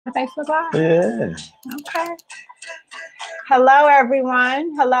Facebook Live? Yeah. Okay. Hello,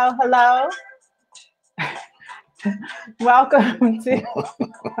 everyone. Hello, hello. Welcome to,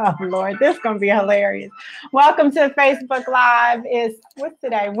 oh Lord, this is going to be hilarious. Welcome to Facebook Live. What's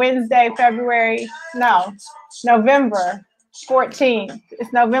today? Wednesday, November 14th.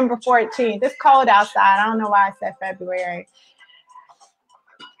 It's November 14th. It's cold outside. I don't know why I said February.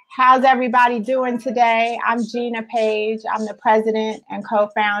 How's everybody doing today? I'm Gina Page. I'm the president and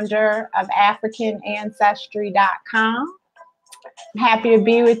co-founder of AfricanAncestry.com. I'm happy to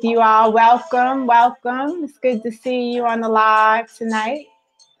be with you all. Welcome, welcome. It's good to see you on the live tonight.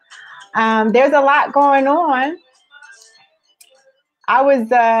 There's a lot going on. I was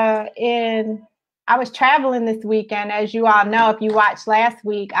traveling this weekend. As you all know, if you watched last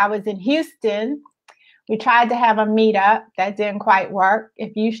week, I was in Houston. We tried to have a meetup. That didn't quite work.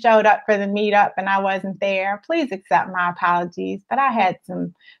 If you showed up for the meetup and I wasn't there, please accept my apologies. But I had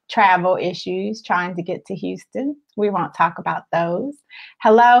some travel issues trying to get to Houston. We won't talk about those.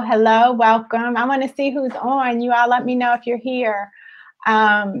 Hello, hello, welcome. I want to see who's on. You all let me know if you're here.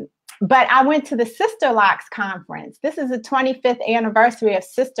 But I went to the Sister Locks conference. This is the 25th anniversary of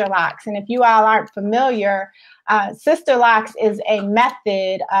Sister Locks. And if you all aren't familiar, Sister Locks is a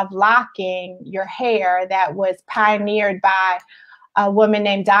method of locking your hair that was pioneered by a woman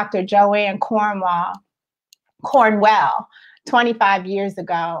named Dr. Joanne Cornwell 25 years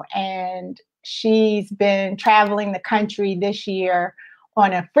ago. And she's been traveling the country this year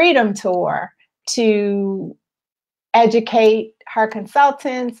on a freedom tour to educate her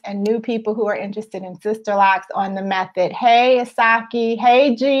consultants and new people who are interested in Sister Locks on the method. Hey, Asaki.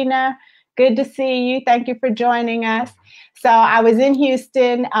 Hey, Gina. Good to see you. Thank you for joining us. So I was in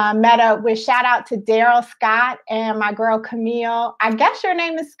Houston, met up with, shout out to Daryl Scott and my girl Camille. I guess your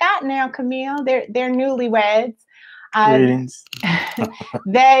name is Scott now, Camille. They're newlyweds. Greetings.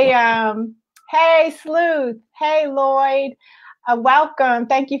 Hey, Sleuth. Hey, Lloyd. Welcome.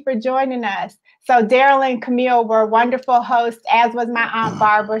 Thank you for joining us. So Daryl and Camille were wonderful hosts, as was my Aunt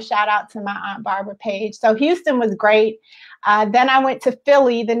Barbara. Shout out to my Aunt Barbara Page. So Houston was great. Then I went to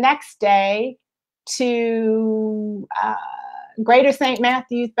Philly the next day to Greater St.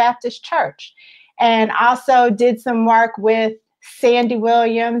 Matthew's Baptist Church, and also did some work with Sandy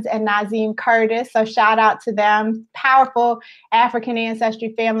Williams and Nazim Curtis. So shout out to them. Powerful African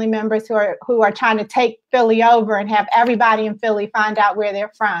ancestry family members who are trying to take Philly over and have everybody in Philly find out where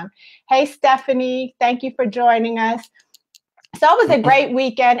they're from. Hey, Stephanie, thank you for joining us. So it was a great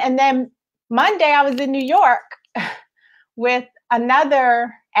weekend. And then Monday I was in New York with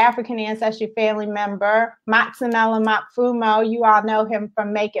another African ancestry family member, Matsunela Matfumo. You all know him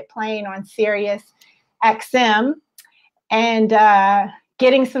from Make It Plain on Sirius XM. And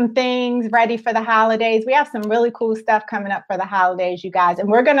getting some things ready for the holidays. We have some really cool stuff coming up for the holidays, you guys.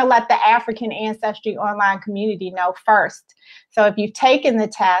 And we're going to let the African Ancestry online community know first. So if you've taken the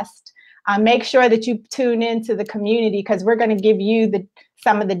test, make sure that you tune into the community, because we're going to give you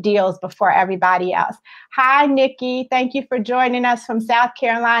some of the deals before everybody else. Hi, Nikki. Thank you for joining us from South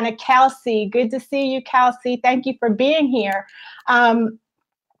Carolina. Kelsey, good to see you, Kelsey. Thank you for being here.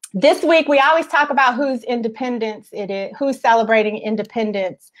 This week, we always talk about whose independence it is, who's celebrating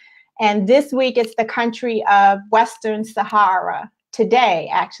independence. And this week, it's the country of Western Sahara. Today,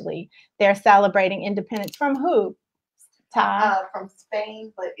 actually, they're celebrating independence from who? From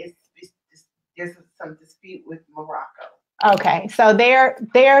Spain, but there's some dispute with Morocco. Okay, so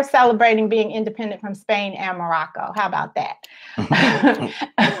they're celebrating being independent from Spain and Morocco. How about that?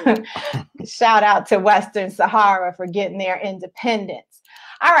 Shout out to Western Sahara for getting their independence.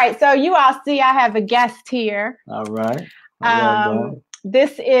 All right, so you all see I have a guest here. All right.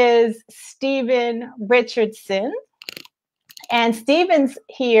 This is Stephen Richardson. And Stephen's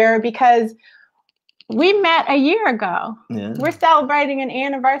here because we met a year ago. Yeah. We're celebrating an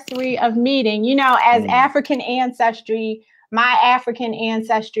anniversary of meeting. You know, as African ancestry, my African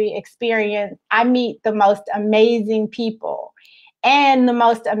ancestry experience, I meet the most amazing people and the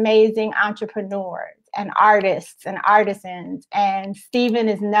most amazing entrepreneurs and artists and artisans, and Stephen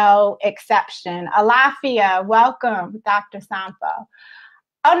is no exception. Alafia, welcome, Dr. Sampo.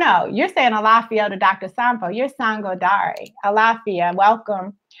 Oh no, you're saying Alafia to Dr. Sampo. You're Sango Dari. Alafia,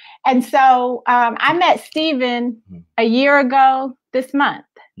 welcome. And so I met Stephen a year ago this month,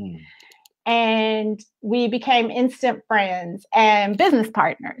 and we became instant friends and business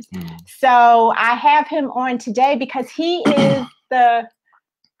partners. So I have him on today because he is the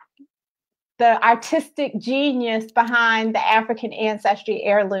artistic genius behind the African Ancestry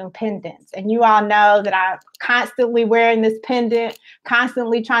Heirloom Pendants. And you all know that I'm constantly wearing this pendant,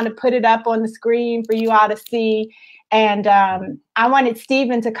 constantly trying to put it up on the screen for you all to see. And I wanted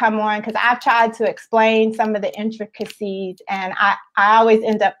Stephen to come on because I've tried to explain some of the intricacies, and I always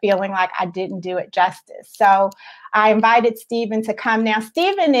end up feeling like I didn't do it justice. So I invited Stephen to come. Now,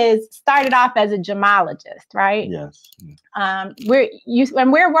 Stephen started off as a gemologist, right? Yes.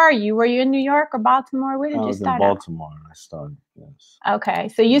 Where were you? Were you in New York or Baltimore? Where did you start? I was in Baltimore. I started. Yes. Okay,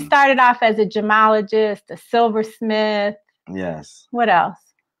 so you started off as a gemologist, a silversmith. Yes. What else?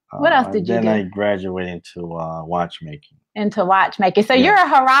 What else did you do? Then I graduated into watchmaking. Into watchmaking. So you're a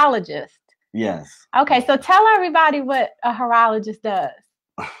horologist. Yes. Okay, so tell everybody what a horologist does.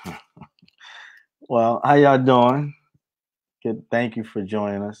 Well, how y'all doing? Good. Thank you for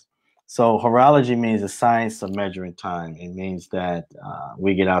joining us. So horology means the science of measuring time. It means that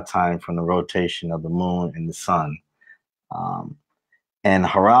we get our time from the rotation of the moon and the sun. And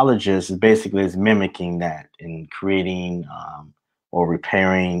horologist is mimicking that in creating or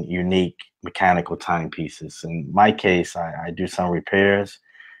repairing unique mechanical timepieces. In my case, I do some repairs,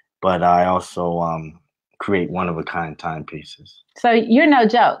 but I also create one-of-a-kind timepieces. So you're no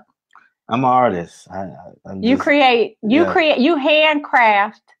joke. I'm an artist. You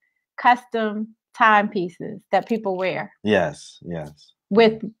handcraft custom timepieces that people wear. Yes, yes.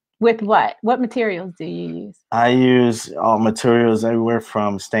 With what? What materials do you use? I use materials everywhere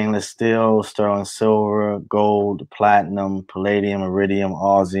from stainless steel, sterling silver, gold, platinum, palladium, iridium,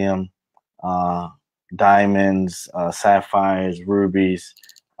 osmium, diamonds, sapphires, rubies,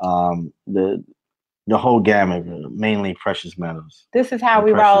 the whole gamut, mainly precious metals. This is how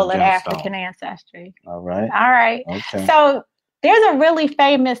we roll at African Ancestry. All right. All right. Okay. So there's a really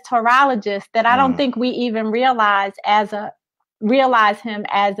famous horologist that I don't think we even realize him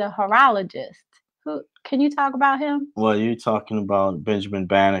as a horologist. Who can you talk about him? Well, you're talking about Benjamin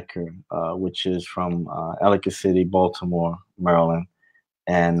Banneker, which is from Ellicott City, Baltimore, Maryland,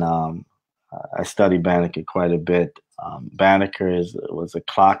 and I studied Banneker quite a bit. Banneker was a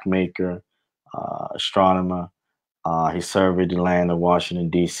clockmaker, astronomer. He surveyed the land of Washington,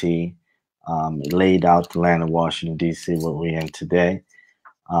 D.C. Laid out the land of Washington, D.C., what we're in today.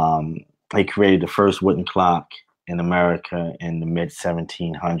 He created the first wooden clock in America in the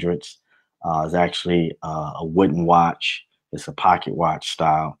mid-1700s. It's actually a wooden watch. It's a pocket watch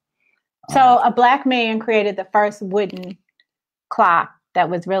style. So a black man created the first wooden clock that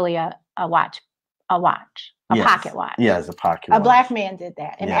was really a watch, pocket watch. Yes, a pocket watch. A black man did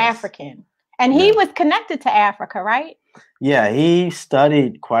that, African. And he was connected to Africa, right? Yeah, he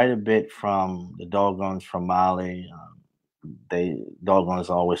studied quite a bit from the Dogons from Mali. Dogons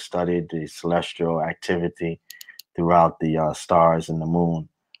always studied the celestial activity throughout the stars and the moon.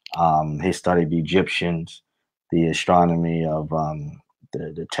 He studied the Egyptians, the astronomy of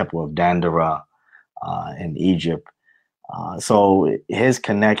the Temple of Dandara in Egypt. So his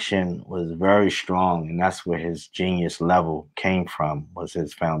connection was very strong, and that's where his genius level came from, was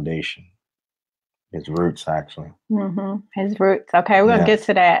his foundation. His roots, actually. Mm-hmm. His roots. Okay, we're going to get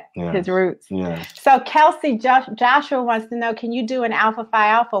to that. Yes. His roots. Yes. So Kelsey Joshua wants to know, can you do an Alpha Phi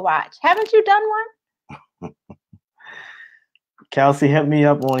Alpha watch? Haven't you done one? Kelsey, hit me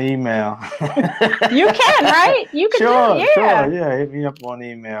up on email. You can, right? You can do it. Yeah. Sure. Yeah, hit me up on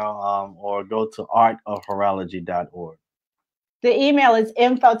email or go to artofhorology.org. The email is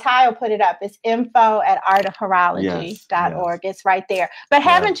info. Ty will put it up. It's info@artofhorology.org. Yes. It's right there. But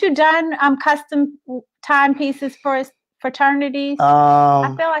haven't you done custom timepieces for fraternities?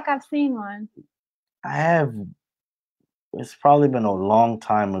 I feel like I've seen one. I have. It's probably been a long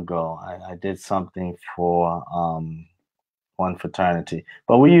time ago. I did something for one fraternity,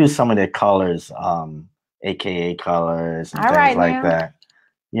 but we use some of their colors, AKA colors and things like that.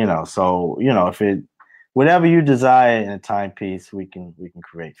 So if whatever you desire in a timepiece, we can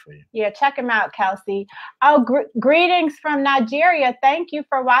create for you. Yeah, check them out, Kelsey. Oh, greetings from Nigeria. Thank you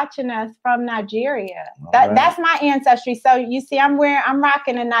for watching us from Nigeria. That's my ancestry. So you see, I'm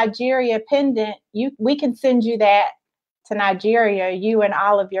rocking a Nigeria pendant. We can send you that to Nigeria, you and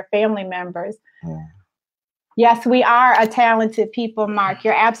all of your family members. Yeah. Yes, we are a talented people, Mark.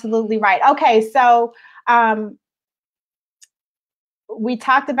 You're absolutely right. Okay, so we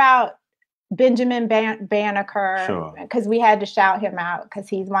talked about Benjamin Banneker, because we had to shout him out because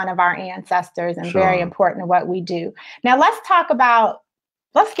he's one of our ancestors and very important to what we do. Now let's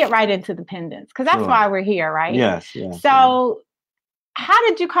get right into the pendants, because that's why we're here, right? Yes. So how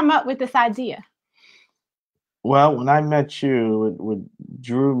did you come up with this idea? Well, when I met you, what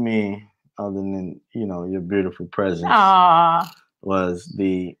drew me, other than your beautiful presence, was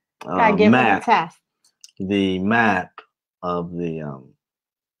the map. The map of the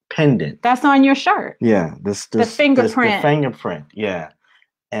pendant. That's on your shirt. Yeah, the fingerprint. The fingerprint. Yeah,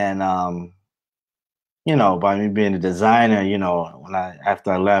 and you know, by me being a designer, you know,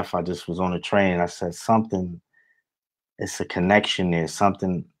 after I left, I just was on the train. I said something. It's a connection there,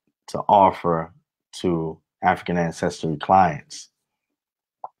 something to offer to African ancestry clients.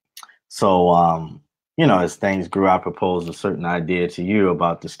 So, you know, as things grew, I proposed a certain idea to you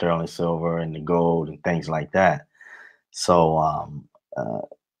about the sterling silver and the gold and things like that. So,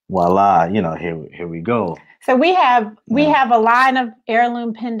 voila, you know, here we go. So we have a line of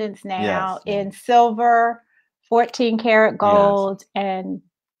heirloom pendants now in silver, 14 karat gold, and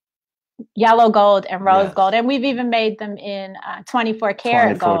yellow gold and rose gold, and we've even made them in 24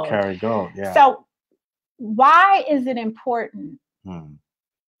 karat gold. 24 karat gold, yeah. So why is it important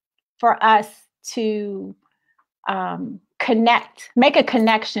for us to make a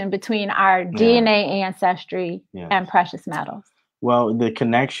connection between our DNA ancestry and precious metals? Well, the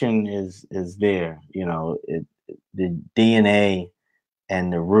connection is there. You know, the DNA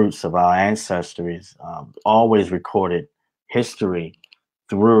and the roots of our ancestors always recorded history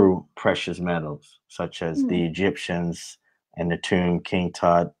through precious metals, such as the Egyptians and the tomb, King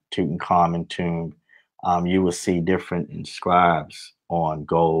Tut, Tutankhamun tomb. You will see different inscribes on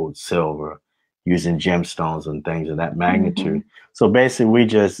gold, silver, using gemstones and things of that magnitude. So basically,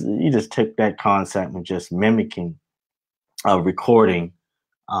 you just took that concept and just mimicking, recording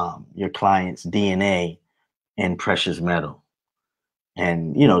your client's DNA in precious metal.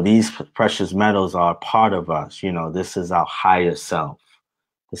 And, you know, these precious metals are part of us. You know, this is our higher self.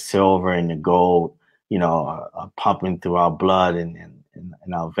 The silver and the gold, you know, are pumping through our blood and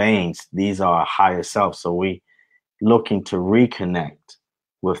our veins. These are our higher self. So we looking to reconnect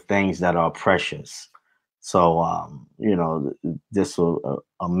with things that are precious. So, you know, this was an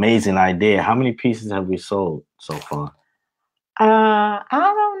amazing idea. How many pieces have we sold so far? I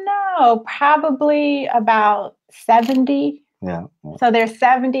don't know. Probably about 70. Yeah. So there's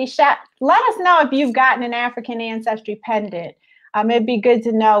 70 shots. Let us know if you've gotten an African ancestry pendant. It'd be good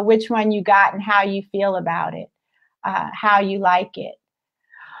to know which one you got and how you feel about it, how you like it.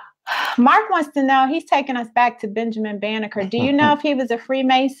 Mark wants to know, he's taking us back to Benjamin Banneker. Do you know if he was a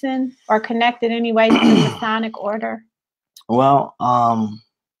Freemason or connected anyway to the Masonic order? Well,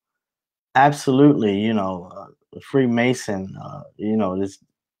 absolutely. You know, Freemason, you know, there's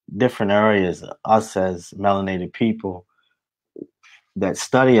different areas. Us as melanated people that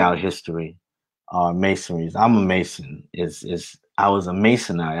study our history are masonries. I'm a Mason. I was a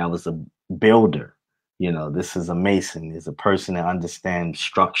Masonite. I was a builder. You know, this is a Mason. Is a person that understands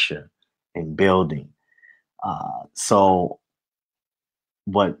structure and building. So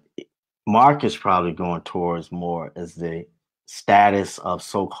what Mark is probably going towards more is the status of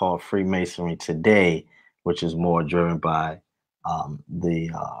so-called Freemasonry today, which is more driven by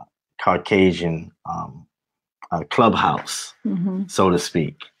the Caucasian clubhouse, so to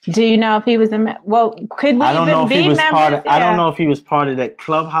speak. Do you know if he was could we I don't know if he was members? I don't know if he was part of that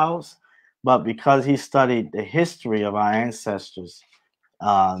clubhouse, but because he studied the history of our ancestors,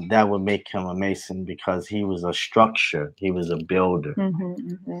 that would make him a Mason because he was a structure. He was a builder.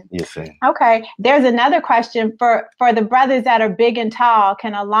 You see. Okay. There's another question for the brothers that are big and tall.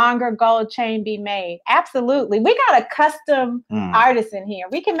 Can a longer gold chain be made? Absolutely. We got a custom artisan here.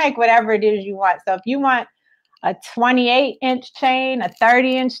 We can make whatever it is you want. So if you want a 28-inch chain, a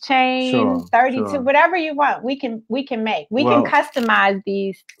 30-inch chain, 32, whatever you want, we can make. We can customize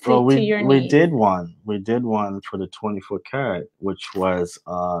these to your needs. We did one for the 24 karat, which was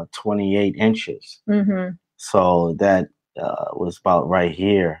 28 inches. So that was about right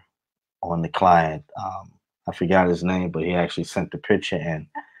here on the client. I forgot his name, but he actually sent the picture in.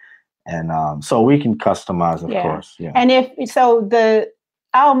 And so we can customize, of course. Yeah. And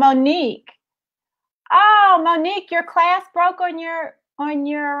Monique, your class broke on your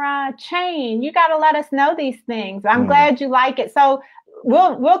chain. You got to let us know these things. I'm glad you like it. So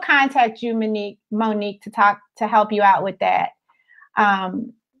we'll contact you, Monique, to help you out with that.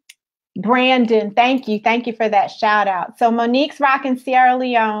 Brandon, thank you for that shout out. So Monique's rocking Sierra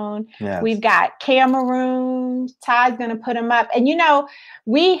Leone. Yes. We've got Cameroon. Ty's gonna put them up, and you know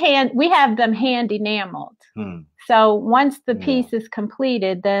we have them hand enameled. So once the piece is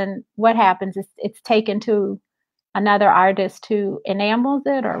completed, then what happens is it's taken to another artist who enamels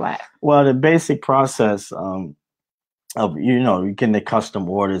it, or what? Well, the basic process of, you know, you get the custom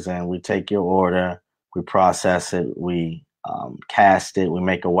orders and we take your order, we process it, we cast it, we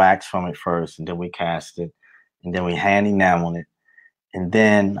make a wax from it first, and then we cast it, and then we hand enamel it. And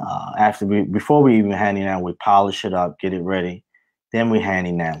then before we even hand enamel, we polish it up, get it ready. Then we hand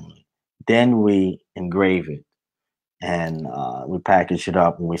enamel it. Then we engrave it. And we package it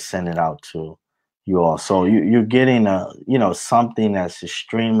up and we send it out to you all. So you're getting something that's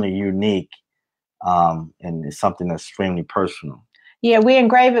extremely unique and it's something that's extremely personal. Yeah, we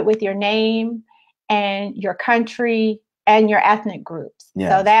engrave it with your name and your country and your ethnic groups.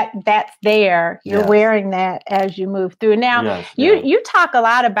 Yes. So that's there. You're Yes. wearing that as you move through. Now, Yes, you talk a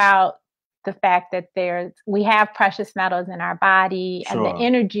lot about the fact that we have precious metals in our body and the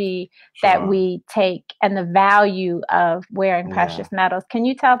energy that we take and the value of wearing precious metals. Can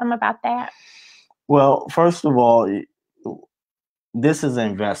you tell them about that? Well, first of all, this is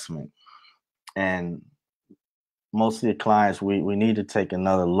an investment. And most of the clients, we need to take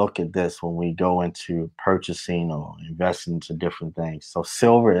another look at this when we go into purchasing or investing into different things. So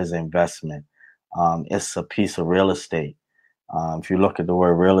silver is an investment. It's a piece of real estate. If you look at the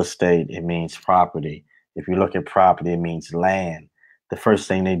word real estate, it means property. If you look at property, it means land. The first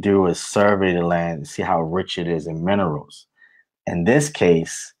thing they do is survey the land and see how rich it is in minerals. In this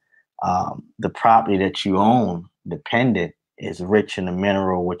case, the property that you own, the pendant, is rich in a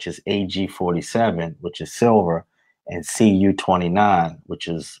mineral, which is Ag47, which is silver, and Cu29, which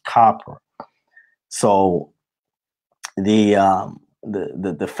is copper. So the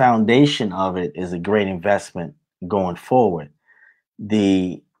foundation of it is a great investment going forward.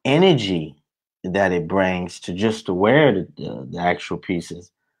 The energy that it brings to wear the actual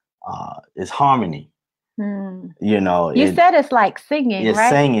pieces is harmony. You know, you said it's like singing, it's right?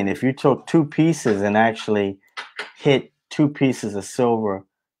 Singing. If you took two pieces and actually hit two pieces of silver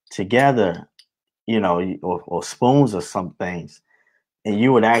together, you know, or spoons or some things, and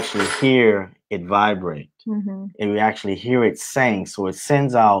you would actually hear it vibrate. And you actually hear it sing. So it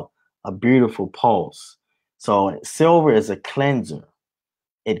sends out a beautiful pulse. So silver is a cleanser.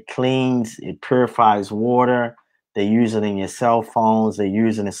 It cleans, it purifies water. They use it in your cell phones. They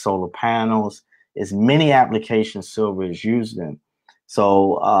use it in solar panels. There's many applications silver is used in.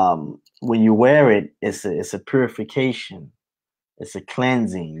 So when you wear it, it's a purification. It's a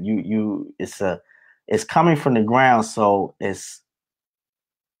cleansing. It's coming from the ground, so it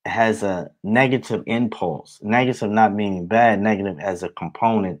has a negative impulse. Negative not meaning bad. Negative as a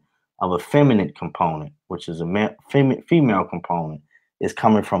component of a feminine component, which is a female component. Is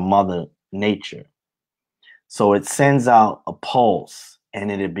coming from Mother Nature. So it sends out a pulse, and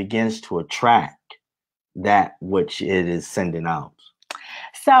then it begins to attract that which it is sending out.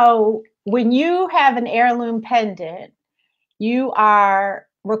 So when you have an heirloom pendant, you are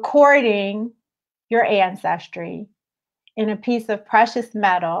recording your ancestry in a piece of precious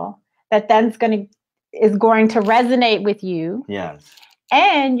metal that then is going to resonate with you. Yes.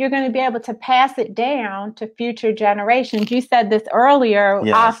 And you're going to be able to pass it down to future generations. You said this earlier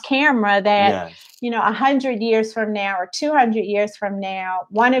off camera that, 100 years from now or 200 years from now,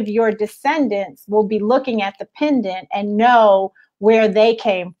 one of your descendants will be looking at the pendant and know where they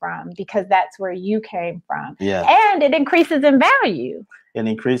came from because that's where you came from. Yes. And it increases in value. It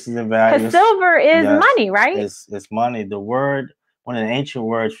increases in value. Because silver is money, right? It's money. The word, one of the ancient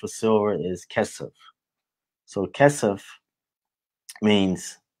words for silver is kesef. So kesef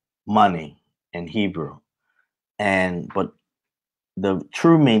means money in Hebrew. But the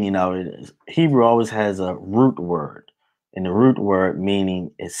true meaning of it is Hebrew always has a root word. And the root word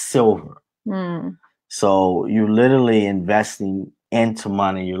meaning is silver. So you're literally investing into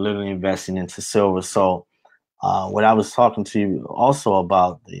money. You're literally investing into silver. So what I was talking to you also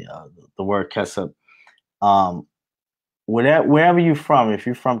about the word kesef, wherever you're from, if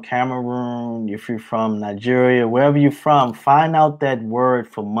you're from Cameroon, if you're from Nigeria, wherever you're from, find out that word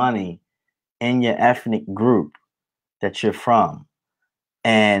for money in your ethnic group that you're from.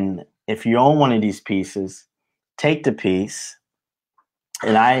 And if you own one of these pieces, take the piece,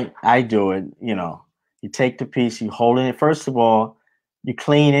 and I do it, you take the piece, you hold it. First of all, you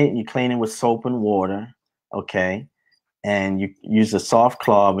clean it with soap and water, okay? And you use a soft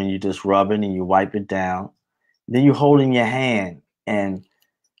cloth and you just rub it and you wipe it down. Then you hold it in your hand. And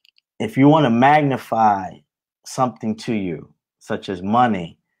if you want to magnify something to you, such as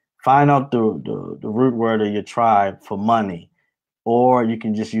money, find out the root word of your tribe for money. Or you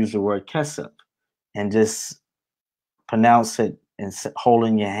can just use the word kesef and just pronounce it and hold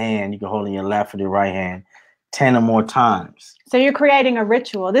in your hand. You can hold in your left or your right hand 10 or more times. So you're creating a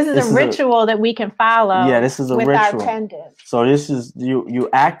ritual. This is a ritual that we can follow. Yeah, this is a with ritual. Our pendant. So this is you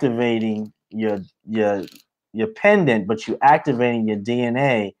activating your pendant, but you activating your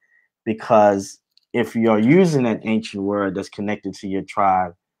DNA, because if you're using that ancient word that's connected to your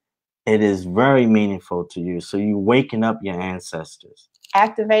tribe, it is very meaningful to you. So you waking up your ancestors.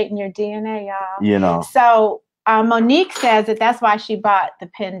 Activating your DNA, y'all. So Monique says that that's why she bought the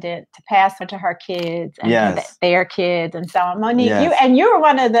pendant, to pass on to her kids and their kids and so on. Monique, you were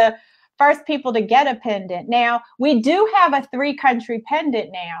one of the first people to get a pendant. Now, we do have a 3-country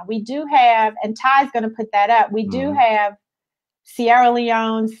pendant now. We do have, and Ty's going to put that up, we do have Sierra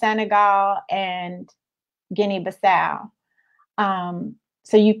Leone, Senegal, and Guinea-Bissau.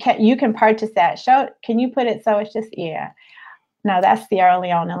 So you can purchase that. Can you put it so it's just, no, that's Sierra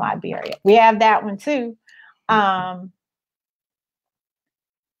Leone and Liberia. We have that one too.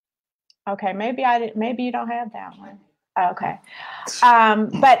 Okay, maybe you don't have that one. Okay.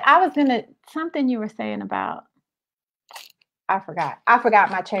 But I was something you were saying about, I forgot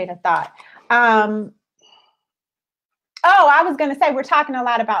my train of thought. I was going to say, we're talking a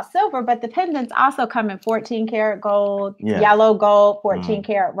lot about silver, but the pendants also come in 14 karat gold, yellow gold, 14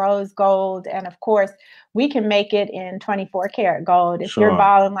 karat rose gold. And of course, we can make it in 24 karat gold. If you're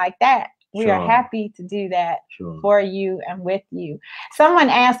balling like that, we are happy to do that for you and with you. Someone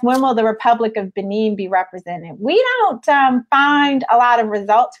asked, when will the Republic of Benin be represented? We don't find a lot of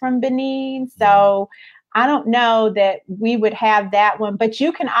results from Benin, so I don't know that we would have that one, but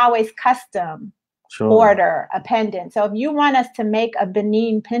you can always custom order a pendant. So if you want us to make a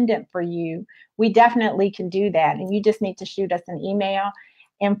Benin pendant for you, we definitely can do that. And you just need to shoot us an email,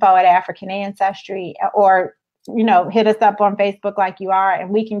 info@African Ancestry, or hit us up on Facebook like you are,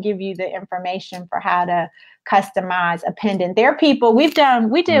 and we can give you the information for how to customize a pendant. There are people we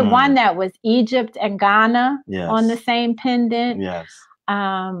did one that was Egypt and Ghana on the same pendant. Yes.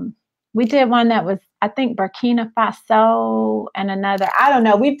 We did one that was, I think, Burkina Faso and another. I don't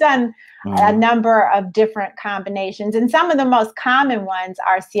know. We've done a number of different combinations, and some of the most common ones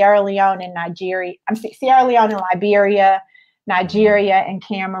are Sierra Leone and Nigeria. Sierra Leone and Liberia, Nigeria and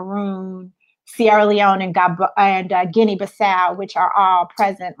Cameroon, Sierra Leone and Guinea-Bissau, which are all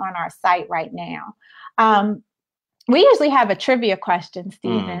present on our site right now. We usually have a trivia question,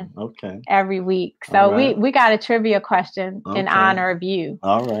 Stephen, every week. So we got a trivia question in honor of you.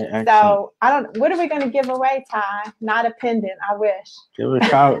 All right. Excellent. So what are we going to give away, Ty? Not a pendant, I wish.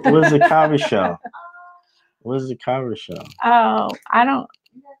 Where's the cowrie shell? Where's the cowrie shell? Oh, I don't.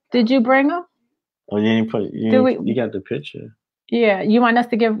 Did you bring them? Oh, you got the picture. Yeah, you want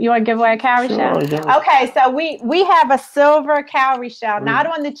to give away a cowrie shell? Okay, so we have a silver cowrie shell, not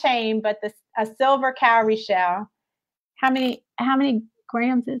on the chain, but a silver cowrie shell. How many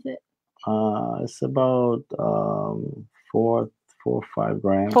grams is it? It's about 4 or 5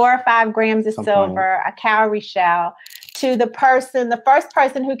 grams. 4 or 5 grams of silver, a cowrie shell, to the first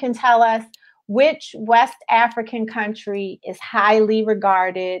person who can tell us which West African country is highly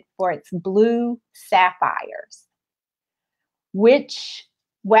regarded for its blue sapphires. Which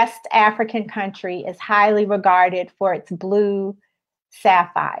West African country is highly regarded for its blue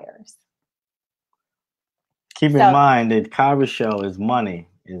sapphires? Keep in mind that cowrie shell is money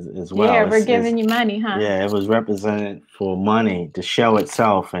as well. Yeah, we're giving you money, huh? Yeah, it was represented for money, the shell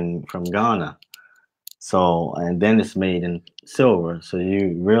itself, and from Ghana. So, and then it's made in silver. So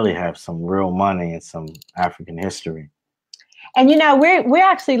you really have some real money and some African history. And we're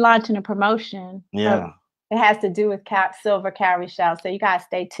actually launching a promotion. Yeah. It has to do with silver cowrie shell. So you guys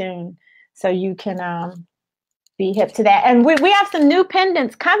stay tuned so you can be hip to that. And we have some new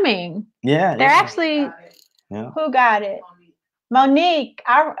pendants coming. Yeah. They're actually, who got it? Monique.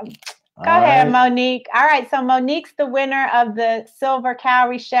 Go ahead, Monique. All right. So Monique's the winner of the silver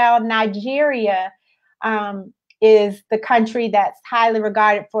cowrie shell. Nigeria is the country that's highly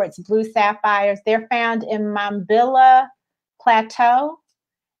regarded for its blue sapphires. They're found in Mambilla Plateau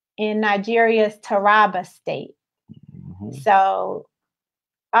in Nigeria's Taraba state. So,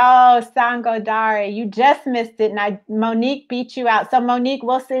 Sango Dare, you just missed it. Monique beat you out. So Monique,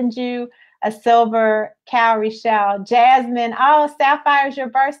 we'll send you a silver cowrie shell. Jasmine, sapphire's your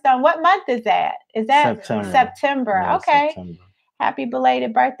birthstone. What month is that? Is that September? Yeah, okay. September. Happy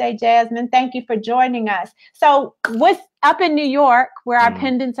belated birthday, Jasmine. Thank you for joining us. So what's up in New York, where our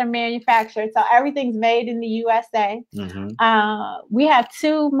pendants are manufactured, so everything's made in the USA. We have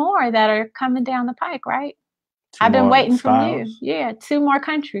 2 more that are coming down the pike, right? I've been waiting from you. Yeah, 2 more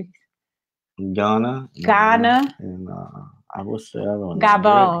countries. Ghana. And what's the other one?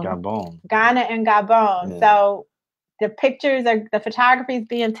 Gabon. Ghana and Gabon. Yeah. So the photography is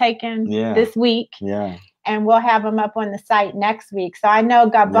being taken this week. Yeah. And we'll have them up on the site next week. So I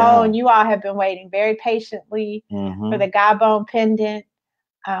know Gabon, you all have been waiting very patiently for the Gabon pendant.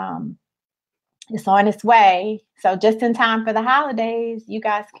 It's on its way. So just in time for the holidays, you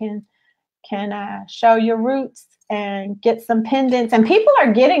guys can show your roots and get some pendants. And people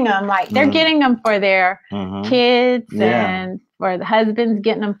are getting them, they're getting them for their kids and for the husbands,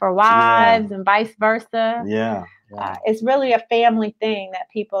 getting them for wives and vice versa. Yeah. It's really a family thing that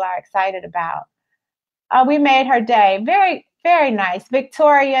people are excited about. We made her day. Very nice.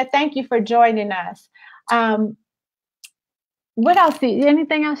 Victoria, thank you for joining us. What else?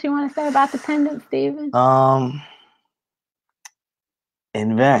 Anything else you want to say about the pendant, Stephen?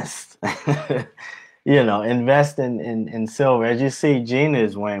 Invest. You know, invest in silver. As you see, Gina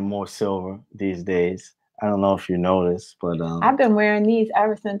is wearing more silver these days. I don't know if you noticed, but I've been wearing these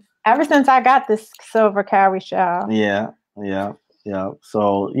ever since I got this silver cowrie shawl. Yeah.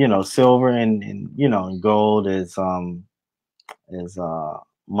 So, you know, silver and you know, gold is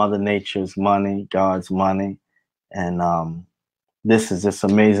Mother Nature's money, God's money. And this is just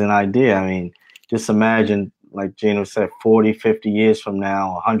amazing idea. I mean, just imagine, like Gina said, 40, 50 years from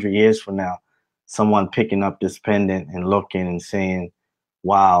now, 100 years from now, someone picking up this pendant and looking and saying,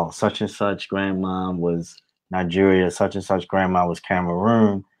 wow, such and such grandma was Nigeria, such and such grandma was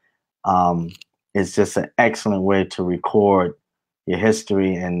Cameroon. It's just an excellent way to record your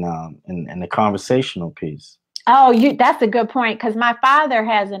history and the conversational piece. Oh, that's a good point, because my father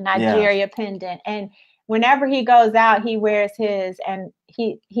has a Nigeria pendant, and whenever he goes out, he wears his, and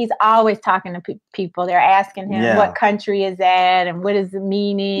he's always talking to people. They're asking him what country is that and what is the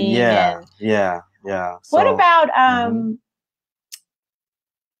meaning. Yeah. What about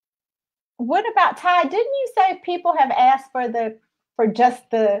what about Ty? Didn't you say people have asked for just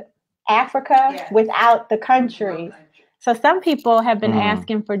the Africa without the country? So some people have been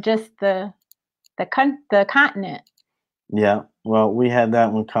asking for just the continent. Yeah. Well, we had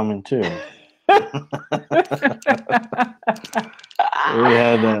that one coming too. We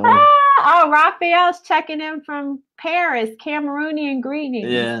had that one. Oh, Raphael's checking in from Paris. Cameroonian greetings.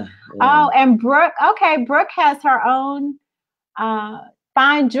 Yeah. Oh, and Brooke. Okay, Brooke has her own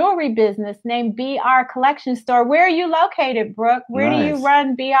fine jewelry business named BR Collection Store. Where are you located, Brooke? Where do you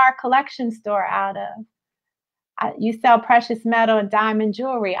run BR Collection Store out of? You sell precious metal and diamond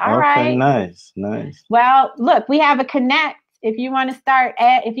jewelry. All right. Nice. Well, look, we have a connect. If you want to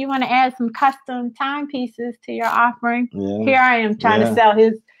add some custom timepieces to your offering, here I am trying to sell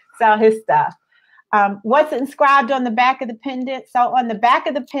his stuff. What's inscribed on the back of the pendant? So on the back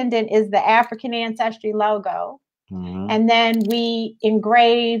of the pendant is the African Ancestry logo. And then we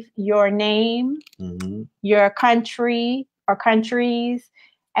engrave your name, your country or countries,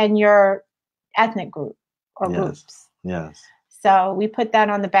 and your ethnic group or groups. Yes. So we put that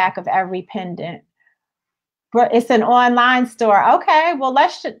on the back of every pendant. It's an online store. Okay, well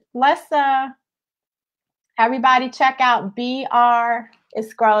let's everybody check out BR.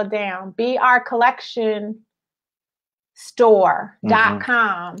 Scroll down,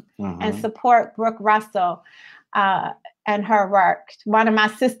 brcollectionstore.com and support Brooke Russell and her work. One of my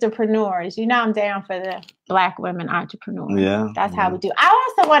sisterpreneurs. You know I'm down for the Black women entrepreneurs. Yeah. That's how we do.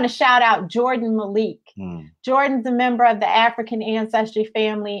 I also want to shout out Jordan Malik. Jordan's a member of the African Ancestry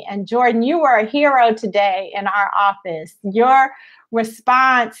family. And Jordan, you were a hero today in our office. Your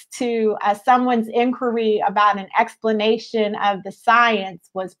response to someone's inquiry about an explanation of the science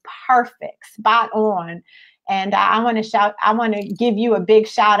was perfect, spot on. And I want to give you a big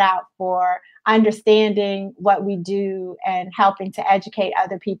shout out for understanding what we do and helping to educate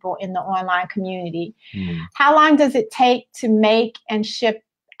other people in the online community. How long does it take to make and ship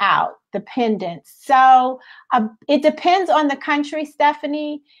out the pendants? So it depends on the country,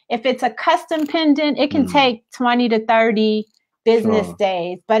 Stephanie. If it's a custom pendant, it can take 20 to 30 business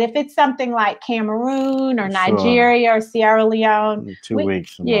days. But if it's something like Cameroon or Nigeria or Sierra Leone, 2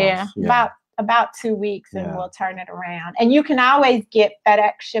 weeks. About 2 weeks, and we'll turn it around. And you can always get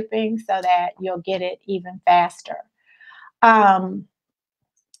FedEx shipping so that you'll get it even faster. Thank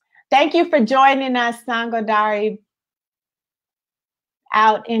you for joining us, Sangodari.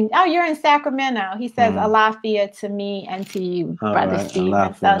 You're in Sacramento. He says Alafia to me and to you, Brother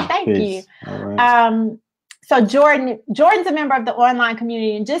Stephen. So thank you. Right. So Jordan's a member of the online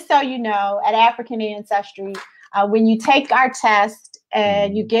community. And just so you know, at African Ancestry, when you take our test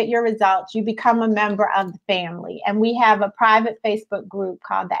and you get your results, you become a member of the family. And we have a private Facebook group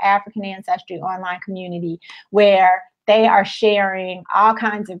called the African Ancestry Online Community, where they are sharing all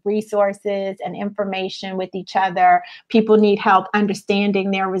kinds of resources and information with each other. People need help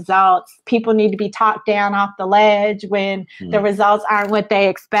understanding their results. People need to be talked down off the ledge when the results aren't what they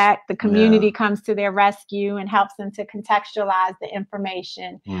expect. The community comes to their rescue and helps them to contextualize the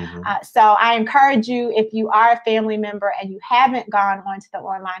information. So I encourage you, if you are a family member and you haven't gone onto the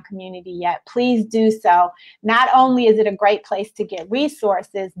online community yet, please do so. Not only is it a great place to get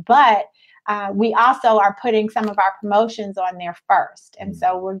resources, but we also are putting some of our promotions on there first. And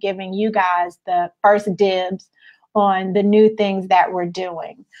so we're giving you guys the first dibs on the new things that we're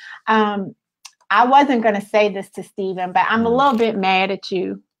doing. I wasn't going to say this to Stephen, but I'm a little bit mad at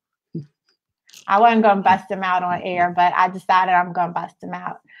you. I wasn't going to bust him out on air, but I decided I'm going to bust him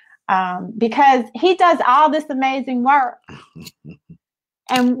out because he does all this amazing work.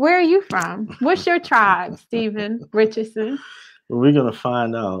 And where are you from? What's your tribe, Stephen Richardson? Well, we're going to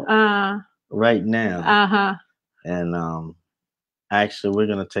find out right now. And actually, we're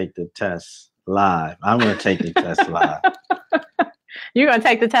going to take the test live. I'm going to take the test live. You're going to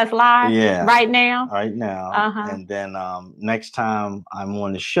take the test live? Yeah. Right now? Right now. And then next time I'm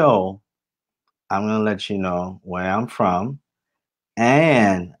on the show, I'm going to let you know where I'm from.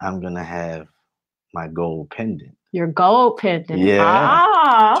 And I'm going to have my gold pendant. Your gold pendant? Yeah.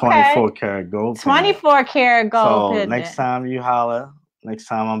 Oh, okay. 24 karat gold pendant. 24 karat gold pendant. So next time you holler, next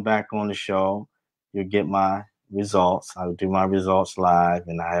time I'm back on the show, you'll get my results. I'll do my results live,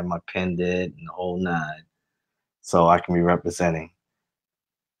 and I have my pendant and the whole nine. So I can be representing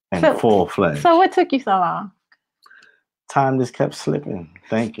in full fledged. So what took you so long? Time just kept slipping.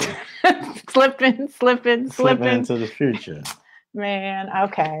 Thank you. Slipping into the future. Man,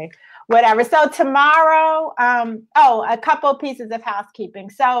 okay. Whatever. So tomorrow, a couple pieces of housekeeping.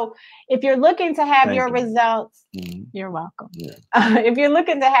 So if you're looking to have your results, you're welcome. Yeah. If you're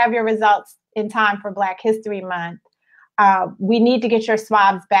looking to have your results in time for Black History Month, we need to get your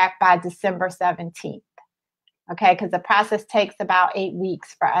swabs back by December 17th. Okay, because the process takes about 8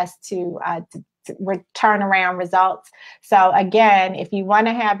 weeks for us to turn around results. So again, if you want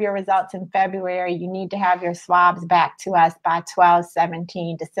to have your results in February, you need to have your swabs back to us by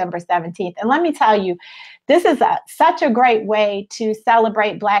December 17th. And let me tell you, this is such a great way to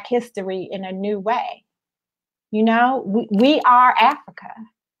celebrate Black history in a new way. You know, we are Africa.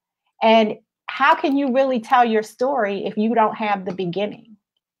 And how can you really tell your story if you don't have the beginning?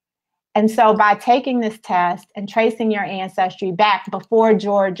 And so by taking this test and tracing your ancestry back before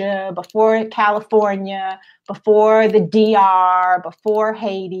Georgia, before California, before the DR, before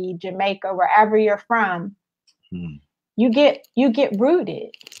Haiti, Jamaica, wherever you're from, you get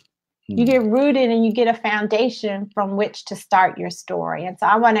rooted. You get rooted and you get a foundation from which to start your story. And so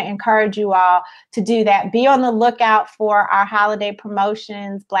I want to encourage you all to do that. Be on the lookout for our holiday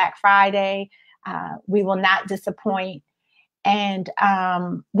promotions, Black Friday. We will not disappoint. And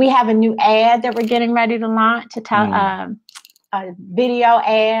we have a new ad that we're getting ready to launch, to tell a video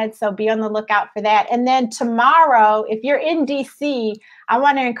ad. So be on the lookout for that. And then tomorrow, if you're in DC, I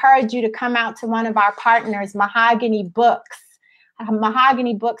want to encourage you to come out to one of our partners, Mahogany Books.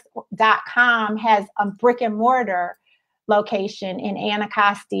 MahoganyBooks.com has a brick and mortar location in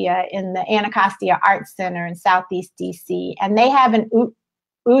Anacostia, in the Anacostia Arts Center in Southeast DC. And they have an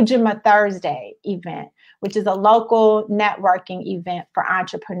Ujima Thursday event, which is a local networking event for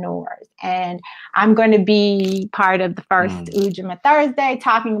entrepreneurs. And I'm going to be part of the first Ujima Thursday,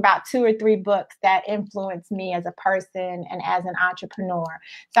 talking about 2 or 3 books that influenced me as a person and as an entrepreneur.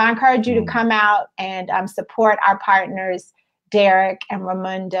 So I encourage you to come out and support our partners, Derek and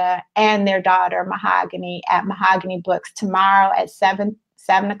Ramunda, and their daughter, Mahogany, at Mahogany Books tomorrow at 7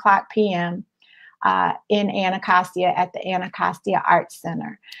 o'clock p.m. In Anacostia at the Anacostia Arts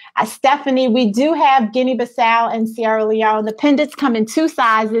Center. Stephanie, we do have Guinea-Bissau and Sierra Leone. The pendants come in 2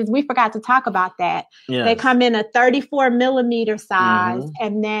 sizes. We forgot to talk about that. Yes. They come in a 34 millimeter size,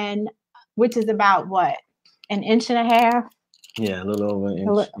 and then, which is about what, an inch and a half? Yeah, a little over an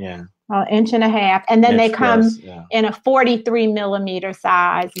inch. Yeah. An inch and a half. And then they come in a 43 millimeter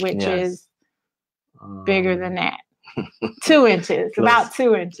size, which is bigger than that. 2 inches, about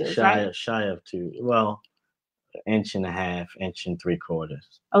 2 inches, shy of 2. Well, inch and a half, inch and 3/4.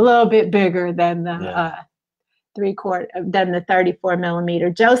 A little bit bigger than the 3/4, than the 34 millimeter.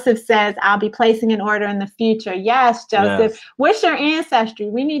 Joseph says, "I'll be placing an order in the future." Yes, Joseph. Yes. What's your ancestry?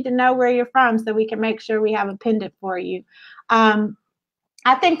 We need to know where you're from so we can make sure we have a pendant for you.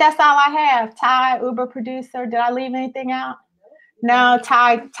 I think that's all I have. Ty, Uber producer. Did I leave anything out? No,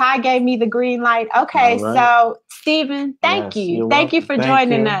 Ty gave me the green light. Okay, right. So Stephen, thank you. Thank you for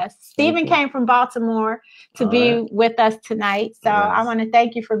joining us. Stephen came from Baltimore to be with us tonight. So I want to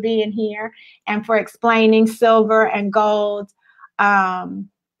thank you for being here and for explaining silver and gold and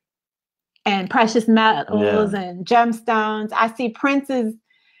precious metals and gemstones. I see Prince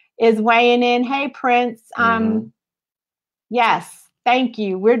is weighing in. Hey, Prince. Yes, thank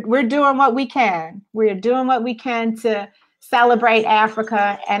you. We're doing what we can. We're doing what we can to celebrate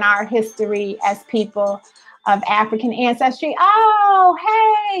Africa and our history as people of African ancestry. Oh,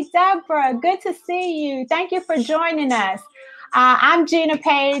 hey, Deborah, good to see you. Thank you for joining us. I'm Gina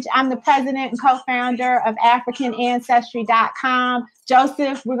Page. I'm the president and co-founder of AfricanAncestry.com.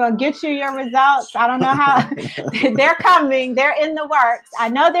 Joseph, we're going to get you your results. I don't know how they're coming. They're in the works. I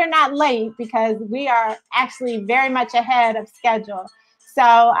know they're not late because we are actually very much ahead of schedule.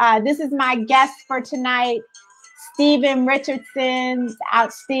 So this is my guest for tonight, Stephen Richardson,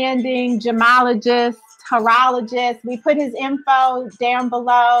 outstanding gemologist, horologist. We put his info down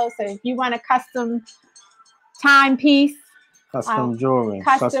below. So if you want a custom timepiece, custom jewelry,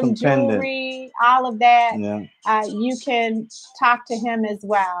 custom jewelry, all of that, yeah. You can talk to him as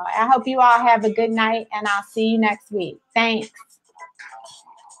well. I hope you all have a good night, and I'll see you next week. Thanks.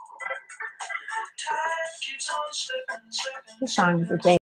 This song is a